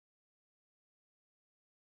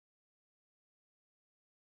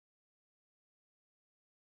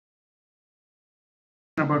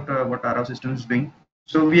about what our system is doing.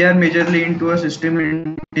 So we are majorly into a system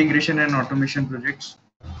integration and automation projects,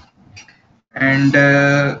 and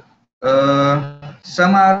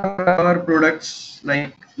some are our products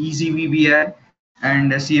like Easy VBI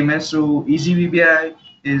and CMS. So Easy VBI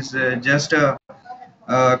is just a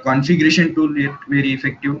configuration tool, very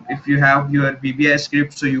effective. If you have your VBI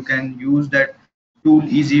script, so you can use that tool,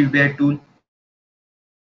 Easy VBI tool,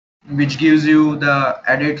 which gives you the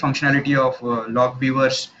added functionality of log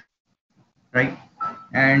viewers, right?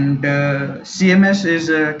 And CMS is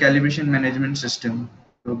a calibration management system.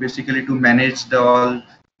 So basically to manage the all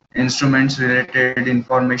instruments related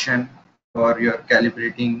information for your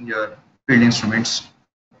calibrating your field instruments.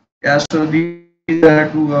 Yeah, so these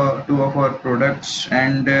are two of our products,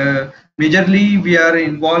 and majorly we are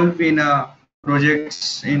involved in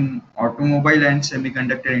projects in automobile and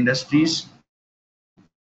semiconductor industries.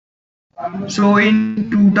 So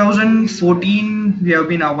in 2014, we have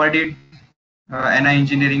been awarded NI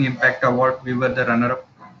Engineering Impact Award. We were the runner-up,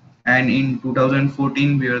 and in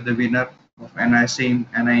 2014 we were the winner of NI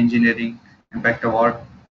Engineering Impact Award.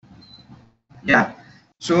 Yeah.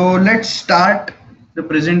 So let's start the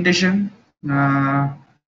presentation.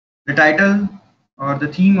 The title or the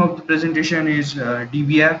theme of the presentation is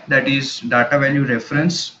DVR, that is data value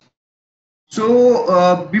reference.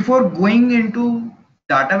 So before going into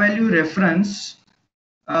data value reference,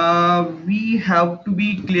 we have to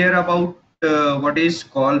be clear about what is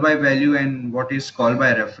call by value and what is call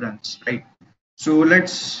by reference, right? So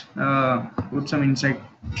let's put some insight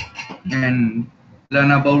and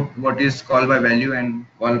learn about what is call by value and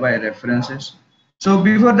call by references. So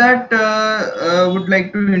before that, would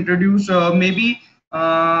like to introduce maybe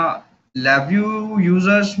LabVIEW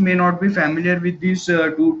users may not be familiar with these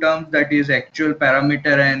two terms, that is actual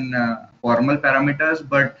parameter and formal parameters,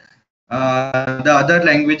 but the other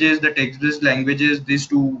languages, the text-based languages, these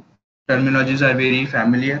two terminologies are very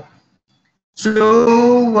familiar.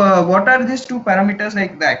 So what are these two parameters,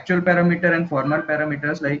 like the actual parameter and formal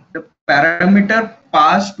parameters? Like the parameter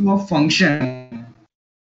passed to a function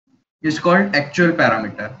is called actual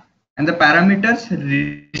parameter, and the parameters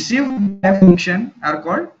received by a function are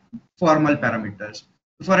called formal parameters.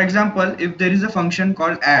 For example, if there is a function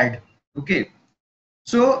called add, okay,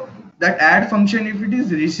 so that add function, if it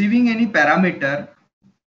is receiving any parameter,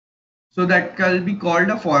 so that can be called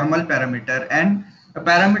a formal parameter, and a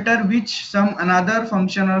parameter which some another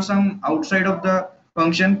function or some outside of the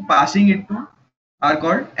function passing it to are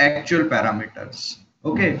called actual parameters.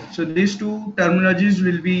 Okay, so these two terminologies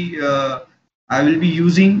will be I will be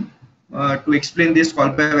using to explain this call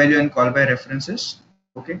by value and call by references.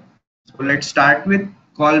 Okay, so let's start with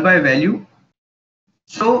call by value.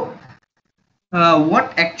 So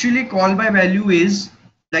what actually call by value is,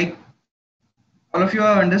 like all of you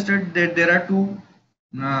have understood that there are two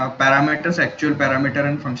parameters, actual parameter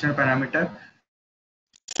and functional parameter.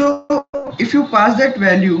 So if you pass that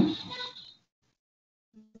value,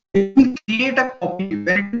 it will create a copy,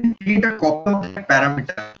 where it will create a copy of that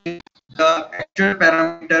parameter. The actual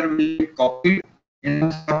parameter will be copied in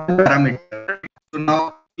a parameter. So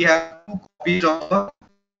now we have two copies of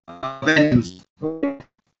values. Okay.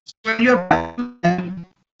 So when you're and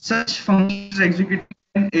such functions executing,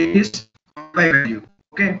 it is called by value.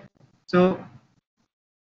 Okay. So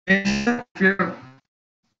if you're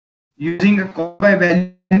using a call by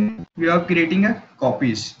value, you are creating a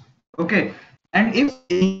copies. Okay. And if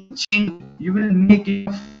any change you will make in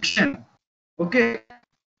a function, okay,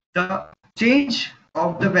 the change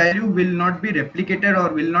of the value will not be replicated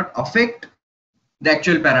or will not affect the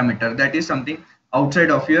actual parameter. That is something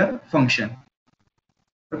outside of your function.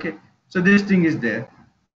 Okay, so this thing is there.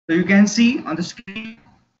 So you can see on the screen,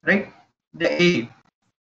 right? The A,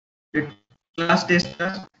 the class test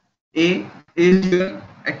class A is your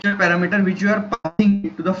actual parameter which you are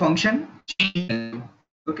passing to the function change value.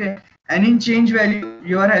 Okay, and in change value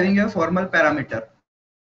you are having a formal parameter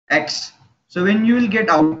X. So when you will get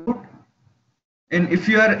output, and if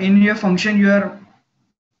you are in your function, you are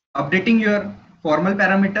updating your formal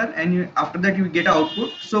parameter, and after that you get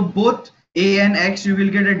output. So both A and X you will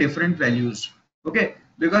get a different values. Okay,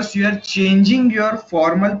 because you are changing your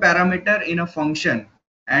formal parameter in a function,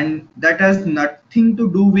 and that has nothing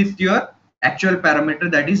to do with your actual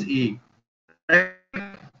parameter, that is A. Right?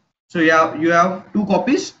 So yeah, you have two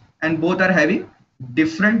copies and both are having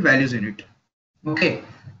different values in it. Okay,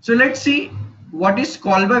 so let's see what is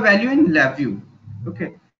call by value in LabVIEW.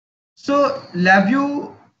 Okay, so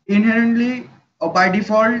LabVIEW inherently or by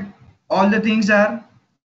default all the things are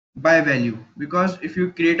by value, because if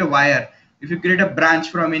you create a wire, if you create a branch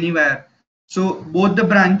from any wire, so both the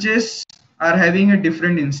branches are having a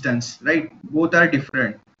different instance, right? Both are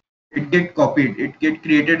different. It get copied, it get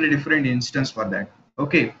created a different instance for that.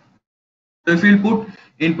 Okay. So if you put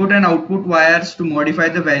input and output wires to modify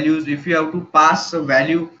the values, if you have to pass a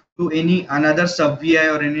value to any another sub VI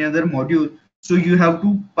or any other module, so you have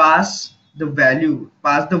to pass the value,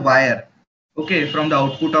 pass the wire, okay, from the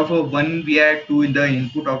output of a one VI to the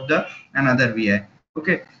input of the another VI.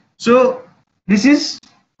 Okay, so this is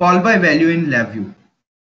call by value in LabVIEW.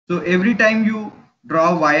 So every time you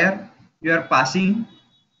draw a wire, you are passing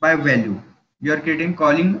by value. You are creating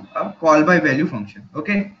calling a call by value function.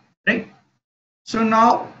 Okay, right? So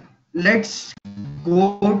now let's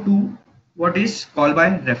go to what is call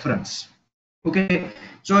by reference. Okay,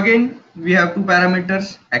 so again we have two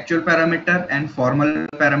parameters, actual parameter and formal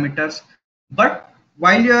parameters. But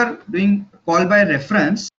while you are doing call by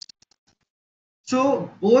reference, so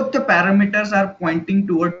both the parameters are pointing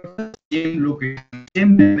towards the same location,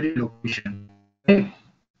 same memory location. Okay.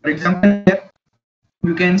 For example, here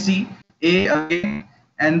you can see A again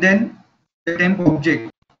and then the temp object.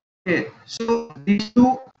 Okay, so these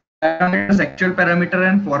two parameters, actual parameter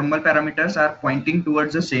and formal parameters, are pointing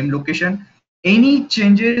towards the same location. Any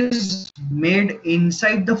changes made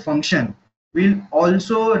inside the function will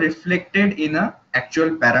also reflected in a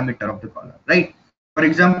actual parameter of the caller, right? For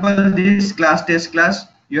example, this class test class,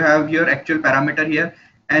 you have your actual parameter here,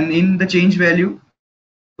 and in the change value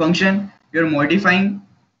function, you're modifying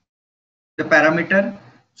the parameter,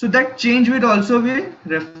 so that change will also be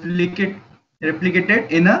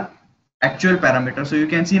replicated in a actual parameter. So you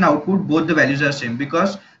can see in output both the values are same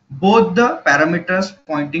because both the parameters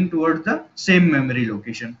pointing towards the same memory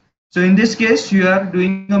location. So in this case you are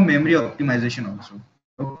doing a memory optimization also.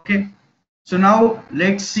 Okay, so now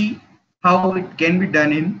let's see how it can be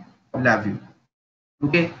done in LabVIEW.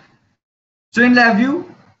 Okay, so in LabVIEW,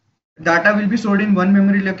 data will be stored in one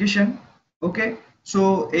memory location. Okay,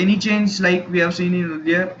 so any change like we have seen in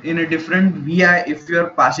earlier in a different VI, if you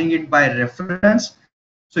are passing it by reference,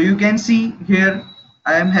 so you can see here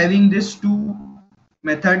I am having these two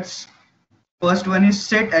methods. First one is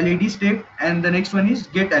set LED state and the next one is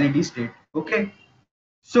get LED state. Okay,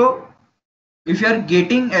 so if you are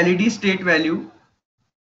getting LED state value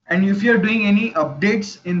and if you are doing any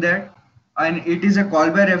updates in that and it is a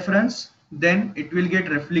call by reference, then it will get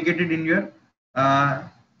replicated in your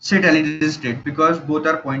set LED state because both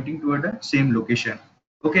are pointing toward the same location.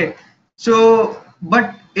 Okay, so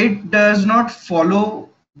but it does not follow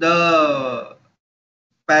the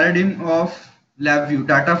paradigm of LabVIEW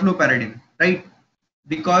data flow paradigm, right?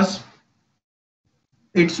 Because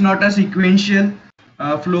it's not a sequential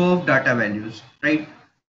flow of data values, right?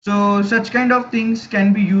 So such kind of things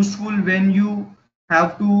can be useful when you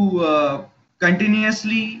have to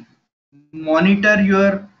continuously monitor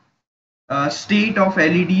your state of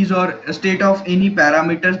LEDs or state of any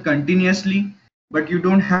parameters continuously, but you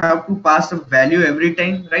don't have to pass a value every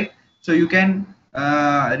time, right? So you can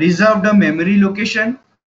reserve the memory location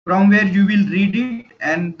from where you will read it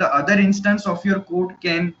and the other instance of your code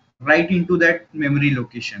can write into that memory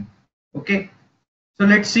location. Okay, so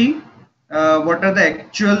let's see what are the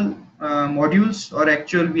actual modules or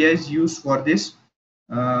actual VIs used for this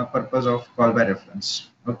purpose of call by reference.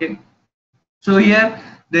 Okay, so here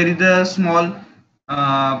there is a small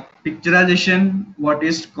picturization what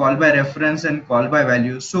is call by reference and call by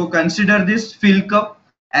value. So consider this fill cup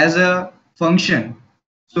as a function.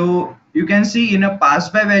 So you can see in a pass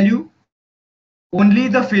by value only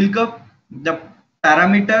the fill cup, the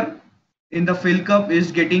parameter in the fill cup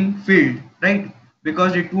is getting filled, right?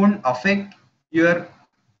 Because it won't affect your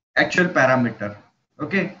actual parameter.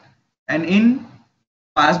 Okay, and in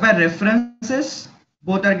pass by references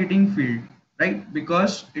both are getting filled, right?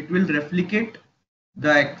 Because it will replicate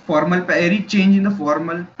the formal, every change in the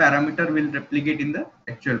formal parameter will replicate in the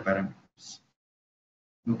actual parameters.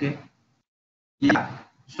 Okay, yeah,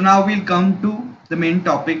 so now we'll come to the main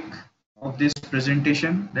topic of this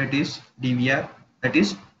presentation, that is DVR, that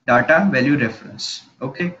is data value reference.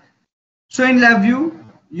 Okay, so in LabVIEW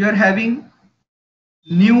you are having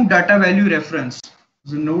new data value reference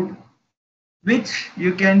node which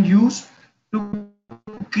you can use to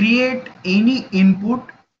create any input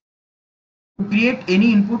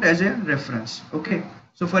as a reference. Okay,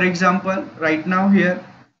 so for example right now here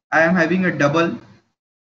I am having a double,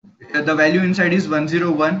 the value inside is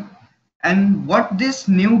 101, and what this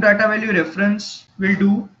new data value reference will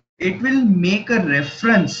do, it will make a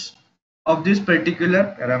reference of this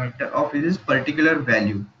particular parameter of this particular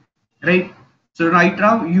value, right? So right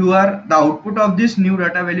now you are the output of this new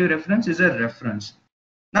data value reference is a reference.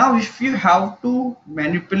 Now if you have to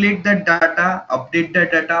manipulate that data, update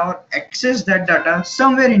that data or access that data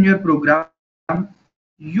somewhere in your program,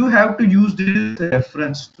 you have to use this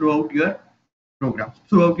reference throughout your program,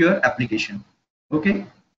 throughout your application. Okay,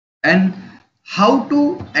 and how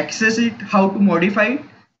to access it, how to modify it.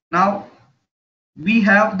 Now we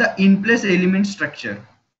have the in place element structure.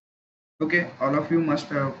 Okay, all of you must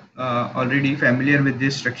have already familiar with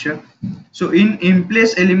this structure. So in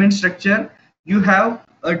place element structure, you have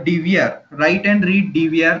a DVR, write and read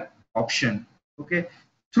DVR option. Okay,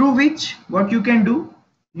 through which what you can do,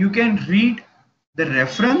 you can read the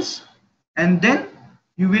reference, and then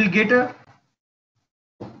you will get a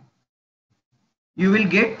you will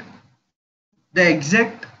get the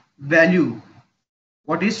exact value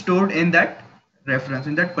what is stored in that reference,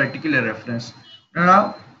 in that particular reference.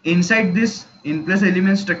 Now inside this in place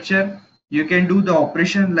element structure, you can do the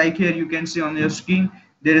operation. Like here you can see on your screen,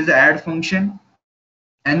 there is the add function,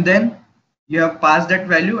 and then you have passed that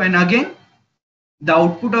value, and again the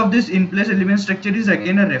output of this in place element structure is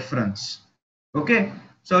again a reference. Okay,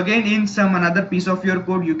 so again in some another piece of your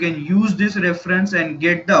code, you can use this reference and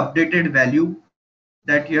get the updated value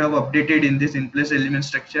that you have updated in this in place element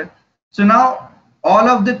structure. So now all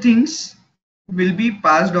of the things will be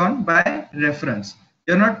passed on by reference.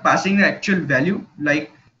 You're not passing the actual value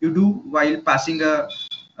like you do while passing a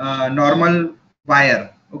normal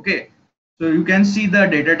wire. Okay, so you can see the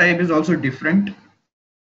data type is also different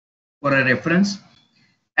for a reference.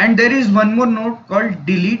 And there is one more node called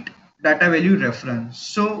delete data value reference.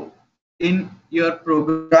 So in your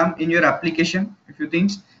program, in your application, if you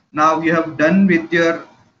think now you have done with your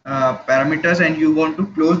parameters and you want to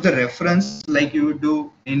close the reference like you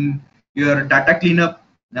do in your data cleanup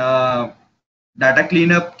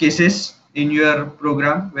cases in your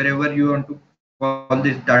program, wherever you want to call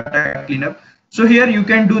this data cleanup. So here you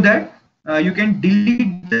can do that. You can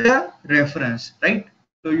delete the reference, right?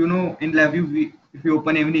 So you know in LabVIEW, if you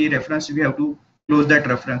open any reference, we have to close that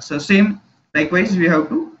reference. So same, likewise, we have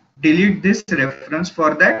to delete this reference.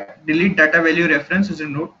 For that, delete data value reference is a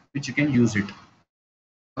node which you can use it.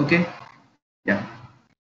 Okay, yeah.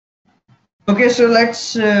 Okay, so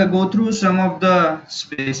let's go through some of the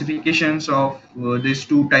specifications of these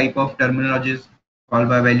two type of terminologies, call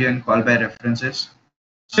by value and call by references.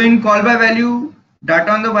 So in call by value,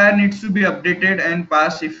 data on the wire needs to be updated and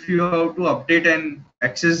passed. If you have to update and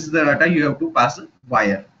access the data, you have to pass a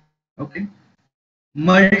wire. Okay.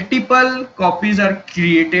 Multiple copies are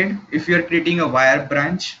created if you are creating a wire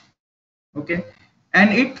branch. Okay.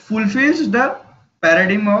 And it fulfills the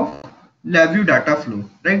paradigm of LabVIEW data flow,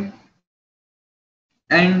 right?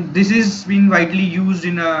 And this is being widely used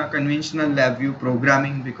in a conventional LabVIEW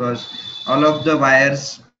programming because all of the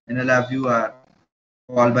wires in a LabVIEW are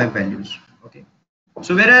call by values. Okay,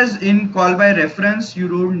 so whereas in call by reference, you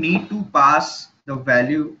don't need to pass the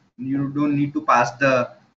value, you don't need to pass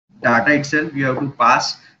the data itself, you have to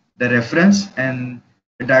pass the reference and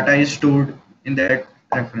the data is stored in that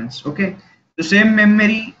reference. Okay, the same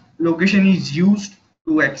memory location is used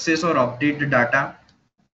to access or update the data.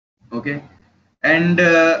 Okay, and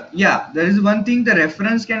yeah, there is one thing, the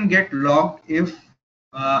reference can get logged if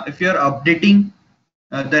you are updating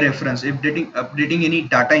the reference, updating any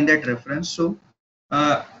data in that reference. So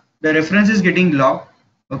the reference is getting logged.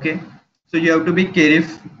 Okay, so you have to be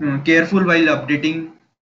careful while updating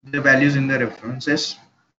the values in the references.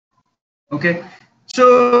 Okay,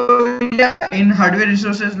 so yeah, in hardware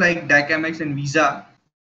resources like DACMX and Visa,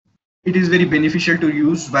 it is very beneficial to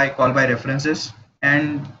use by call by references,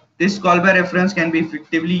 and this call by reference can be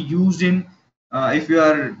effectively used in if you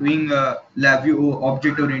are doing a LabVIEW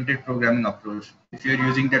object oriented programming approach. If you are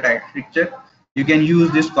using that architecture, you can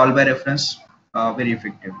use this call by reference very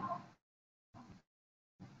effectively.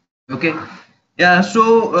 Okay, yeah,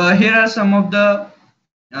 so here are some of the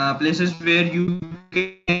places where you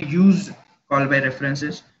can use call by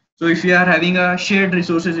references. So if you are having a shared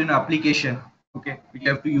resources in application, okay, you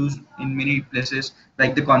have to use in many places,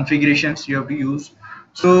 like the configurations you have to use.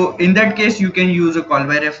 So in that case, you can use a call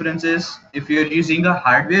by references. If you are using a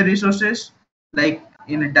hardware resources like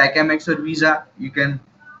in a DACMX or Visa, you can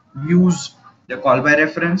use the call by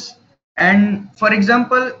reference. And for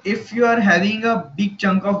example, if you are having a big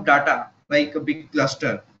chunk of data, like a big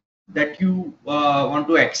cluster that you want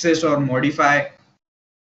to access or modify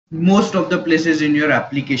most of the places in your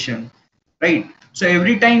application, right? So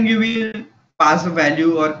every time you will pass a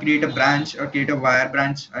value or create a branch or create a wire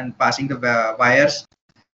branch and passing the wires.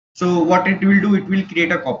 So what it will do, it will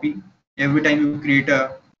create a copy every time you create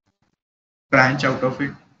a branch out of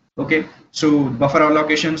it. Okay, so buffer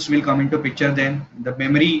allocations will come into picture, then the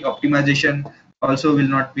memory optimization also will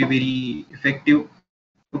not be very effective.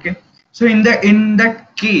 Okay, so in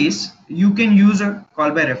that case, you can use a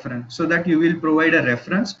call by reference, so that you will provide a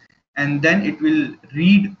reference and then it will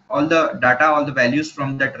read all the data, all the values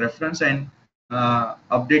from that reference, and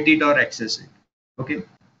update it or access it. Okay.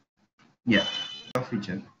 Yeah,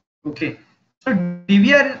 feature. Okay, so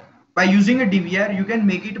DVR, by using a DVR you can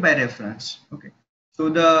make it by reference. Okay, so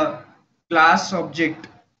the class object,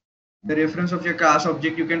 the reference of your class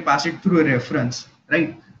object, you can pass it through a reference,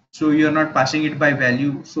 right? So you're not passing it by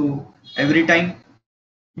value. So every time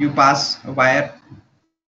you pass a wire,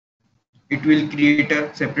 it will create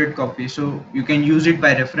a separate copy. So you can use it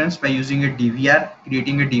by reference by using a DVR,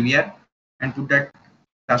 creating a DVR and put that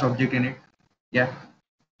class object in it. Yeah.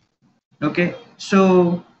 Okay,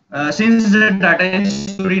 so since the data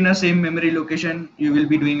is stored in a same memory location, you will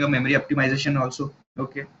be doing a memory optimization also.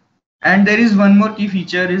 Okay, and there is one more key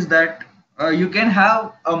feature is that you can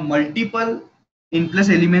have a multiple in plus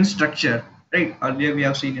element structure, right? Earlier we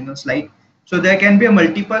have seen in the slide. So there can be a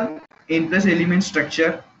multiple in plus element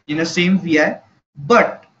structure in a same VI,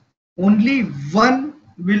 but only one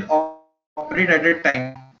will operate at a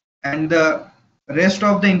time, and the rest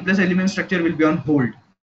of the in plus element structure will be on hold,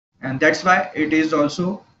 and that's why it is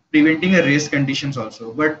also preventing a race conditions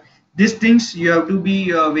also. But these things you have to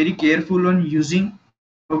be very careful on using.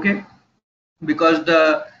 Okay, because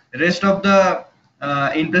the rest of the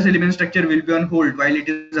in plus element structure will be on hold while it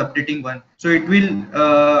is updating one, so it will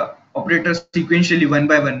operate sequentially one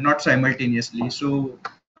by one, not simultaneously. So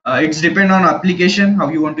it's depend on application how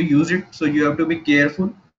you want to use it, so you have to be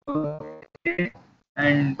careful.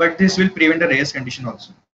 And but this will prevent a race condition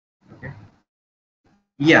also. Okay.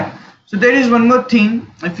 Yeah, so there is one more thing.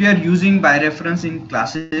 If you are using by reference in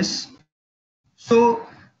classes, so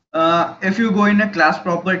if you go in a class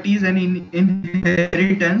properties and in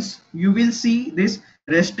inheritance, you will see this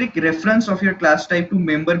restrict reference of your class type to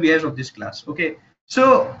member VIs of this class. Okay,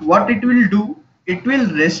 so what it will do, it will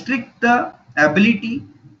restrict the ability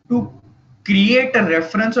to create a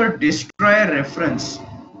reference or destroy a reference,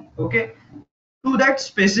 okay, to that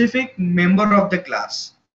specific member of the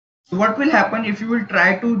class. So what will happen if you will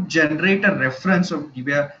try to generate a reference of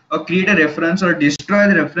or create a reference or destroy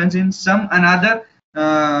the reference in some another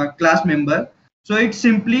class member? So it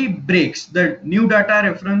simply breaks. The new data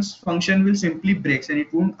reference function will simply breaks, and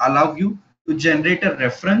it won't allow you to generate a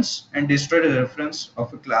reference and destroy the reference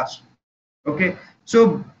of a class. Okay.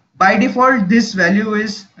 So by default, this value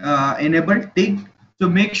is enabled tick. So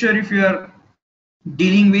make sure if you are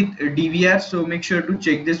dealing with DVR, so make sure to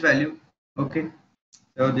check this value. Okay.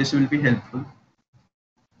 So this will be helpful.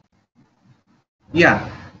 Yeah,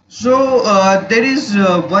 so there is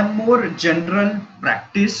one more general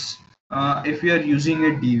practice if you are using a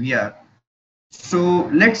DVR. So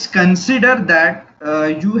let's consider that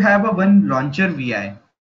you have a one launcher VI,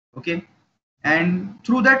 okay, and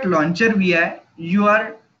through that launcher VI you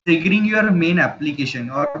are triggering your main application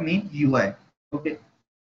or main UI. Okay,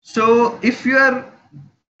 so if you are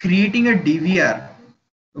creating a DVR,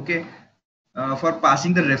 okay, for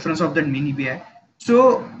passing the reference of that main VI,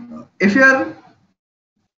 so if you are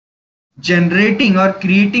generating or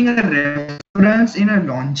creating a reference in a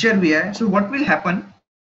launcher VI, so what will happen?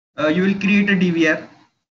 You will create a DVR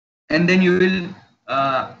and then you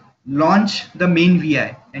will launch the main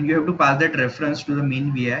VI, and you have to pass that reference to the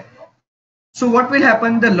main VI. So what will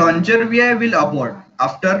happen? The launcher VI will abort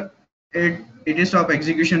after it is stop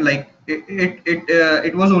execution. Like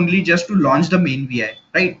it was only just to launch the main VI,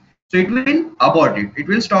 right? So it will abort it. It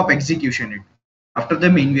will stop execution it after the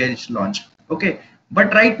main VI is launched. Okay,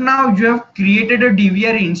 but right now you have created a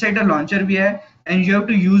DVR inside a launcher VI, and you have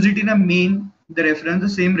to use it in a main. The reference, the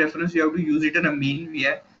same reference, you have to use it in a main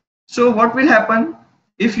VI. So what will happen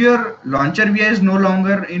if your launcher VI is no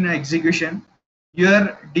longer in execution?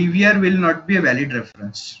 Your DVR will not be a valid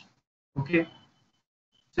reference. Okay,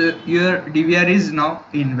 so your DVR is now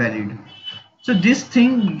invalid. So this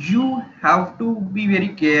thing you have to be very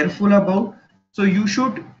careful about. So you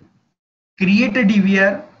should create a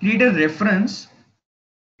DVR, create a reference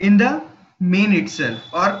in the main itself,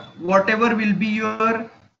 or whatever will be your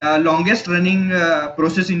longest running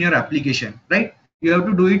process in your application, right? You have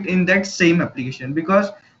to do it in that same application,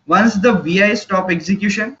 because once the VI stop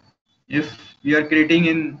execution, if you are creating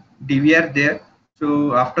in DVR there,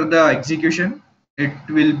 so after the execution it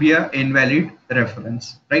will be a invalid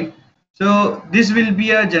reference, right? So this will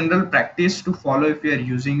be a general practice to follow if you are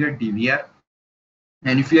using a DVR,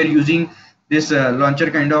 and if you are using this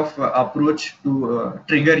launcher kind of approach to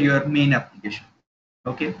trigger your main application.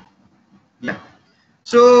 Okay. Yeah,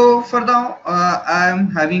 so for now I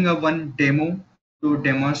am having a one demo to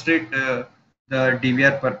demonstrate the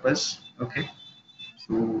DVR purpose. Okay,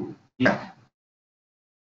 so yeah,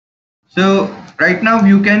 so right now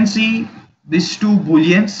you can see these two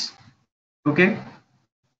booleans. Okay,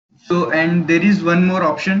 So, and there is one more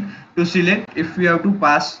option to select if we have to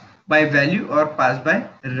pass by value or pass by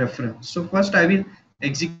reference. So first I will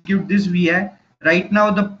execute this VI. Right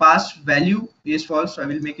now the pass value is false, so I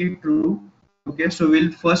will make it true. Okay, so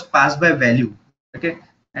we'll first pass by value. Okay,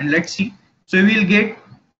 and let's see. So we will get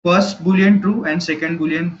first boolean true and second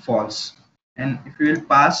boolean false. And if we will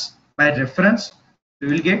pass by reference, we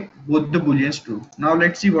will get both the booleans true. Now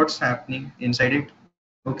let's see what's happening inside it.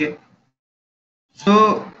 Okay,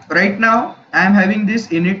 so right now I am having this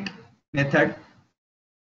init method.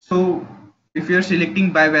 So if you are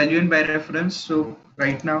selecting by value and by reference, so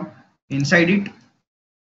right now inside it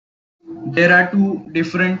there are two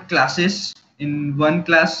different classes. In one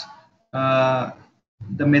class, uh,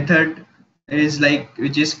 the method is like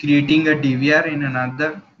which is creating a DVR. In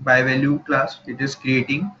another by value class, it is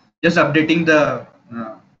creating just updating the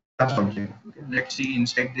class object. Okay, let's see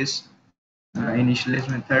inside this initialize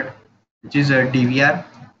method, which is a DVR.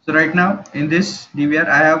 So right now in this DVR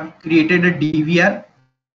I have created a DVR.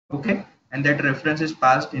 Okay, and that reference is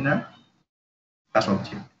passed in a class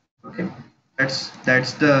object. Okay, that's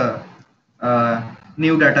the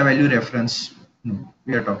new data value reference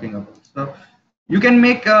we are talking about. So you can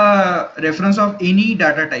make a reference of any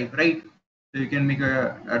data type, right? So you can make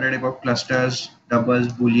a data type of clusters, doubles,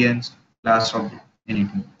 booleans, class object,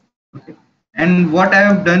 anything. Okay, and what I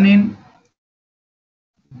have done in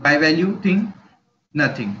by value thing,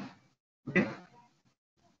 nothing. Okay,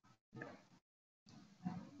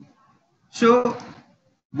 so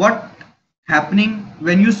what happening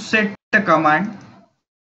when you set a command?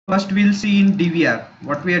 First we'll see in DVR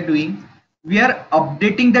what we are doing. We are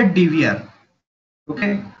updating the DVR.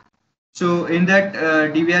 Okay, so in that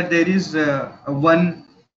DVR there is a one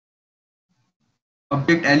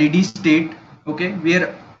object LED state. Okay, we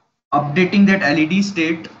are updating that LED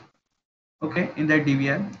state. Okay, in that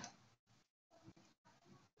DVR,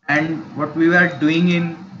 and what we were doing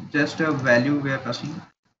in just a value we are passing.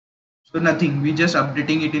 So nothing, we just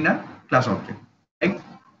updating it in a class object. Right?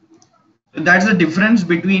 So that's the difference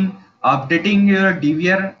between updating your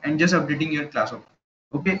DVR and just updating your class object.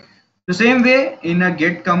 Okay. The same way in a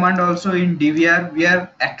get command also in DVR, we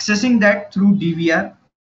are accessing that through DVR.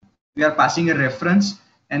 We are passing a reference,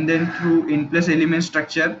 and then through in plus element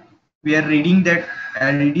structure, we are reading that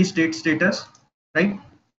LED state status, right?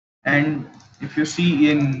 And if you see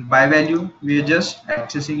in by value, we are just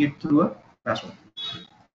accessing it through a class object.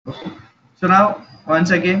 Okay. So now once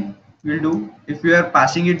again we'll do, if we are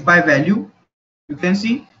passing it by value, you can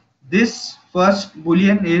see this first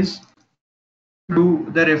boolean is through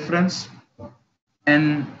the reference,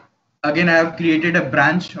 and again I have created a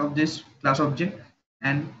branch of this class object,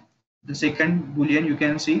 and the second boolean you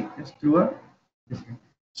can see is through a different.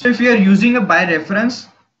 So if you are using a by reference,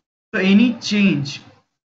 so any change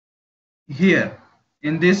here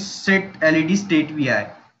in this set LED state VI,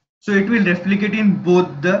 so it will replicate in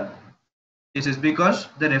both the cases because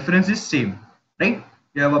the reference is same, right?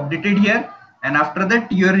 You have updated here, and after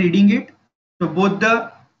that you are reading it, so both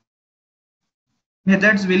the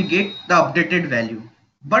methods will get the updated value.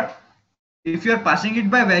 But if you are passing it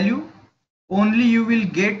by value, only you will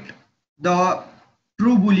get the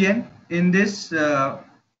true boolean in this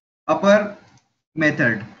upper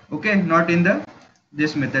method. Okay, not in the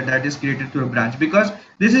this method that is created through a branch, because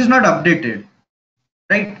this is not updated,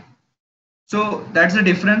 right? So that's the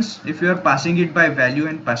difference if you are passing it by value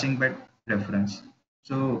and passing by reference.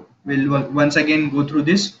 So we'll once again go through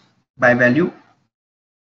this by value.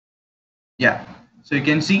 Yeah, so you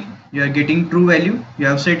can see you are getting true value. You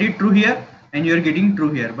have set it true here, and you are getting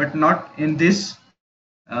true here, but not in this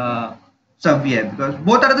sub VI, because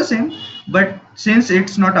both are the same. But since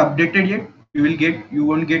it's not updated yet, you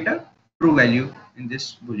won't get a true value in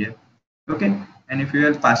this boolean. Okay, and if you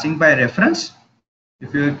are passing by reference,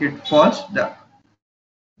 if you get false, the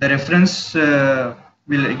reference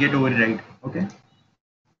will get override. Okay,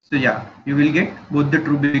 so yeah, you will get both the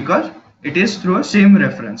true because it is through a same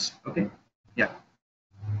reference. Okay, yeah,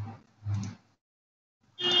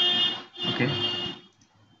 okay,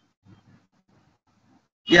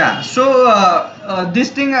 yeah. So this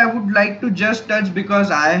thing I would like to just touch because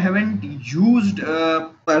I haven't used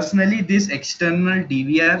personally this external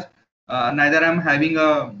DVR. Neither I'm having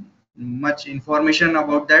a much information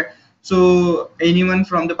about that. So anyone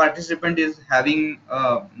from the participant is having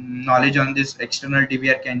knowledge on this external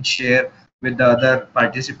DVR can share with the other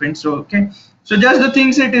participants. So okay, so just the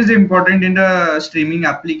things it is important in the streaming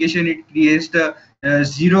application. It creates the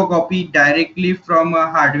zero copy directly from a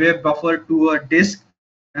hardware buffer to a disk,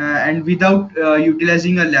 and without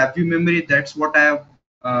utilizing a LabVIEW memory. That's what I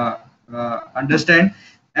have understand.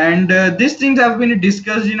 And these things have been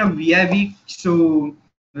discussed in a VI week. So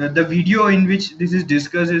the video in which this is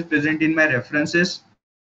discussed is present in my references.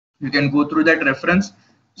 You can go through that reference.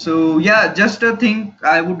 So yeah, just a thing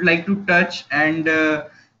I would like to touch, and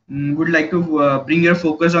would like to bring your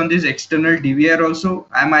focus on this external DVR also.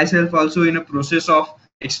 I myself also in a process of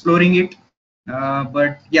exploring it,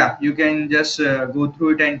 but yeah, you can just go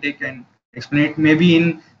through it and take and explain it maybe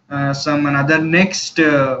in some another next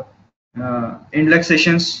IndLUG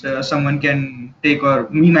sessions. Someone can take, or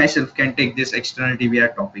me myself can take, this external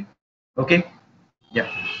DVR topic. Okay. Yeah.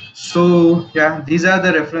 So yeah, these are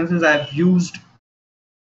the references I've used